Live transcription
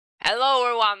Hello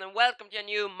everyone and welcome to a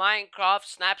new Minecraft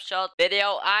snapshot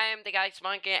video. I am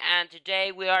TheCactusMonkey and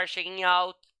today we are checking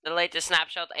out the latest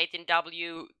snapshot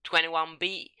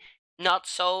 18w21b. Not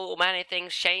so many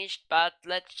things changed, but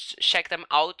let's check them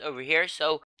out over here.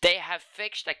 So they have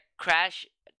fixed a crash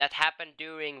that happened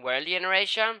during world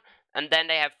generation, and then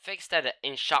they have fixed that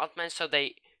enchantment so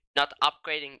they not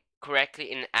upgrading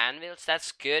correctly in anvils.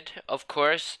 That's good, of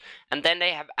course. And then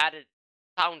they have added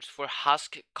sounds for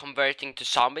husk converting to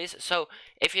zombies. So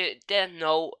if you didn't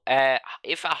know,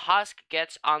 if a husk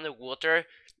gets underwater,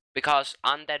 because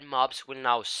undead mobs will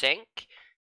now sink,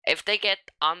 if they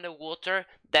get underwater,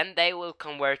 then they will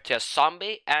convert to a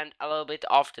zombie, and a little bit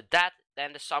after that,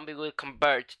 then the zombie will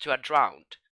convert to a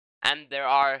drowned. And there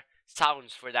are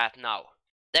sounds for that now.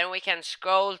 Then we can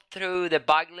scroll through the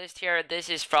bug list here. This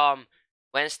is from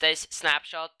Wednesday's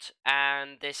snapshot,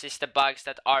 and this is the bugs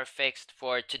that are fixed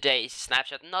for today's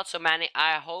snapshot. Not so many.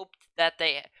 I hoped that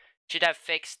they should have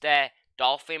fixed the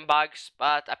dolphin bugs,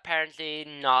 but apparently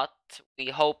not. We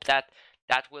hope that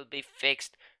that will be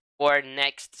fixed for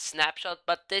next snapshot.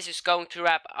 But this is going to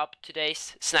wrap up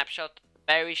today's snapshot.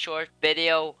 Very short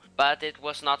video, but it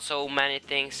was not so many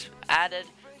things added.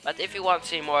 But if you want to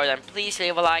see more, then please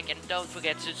leave a like and don't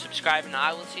forget to subscribe, and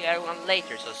I will see everyone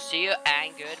later. So see you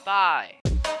and goodbye.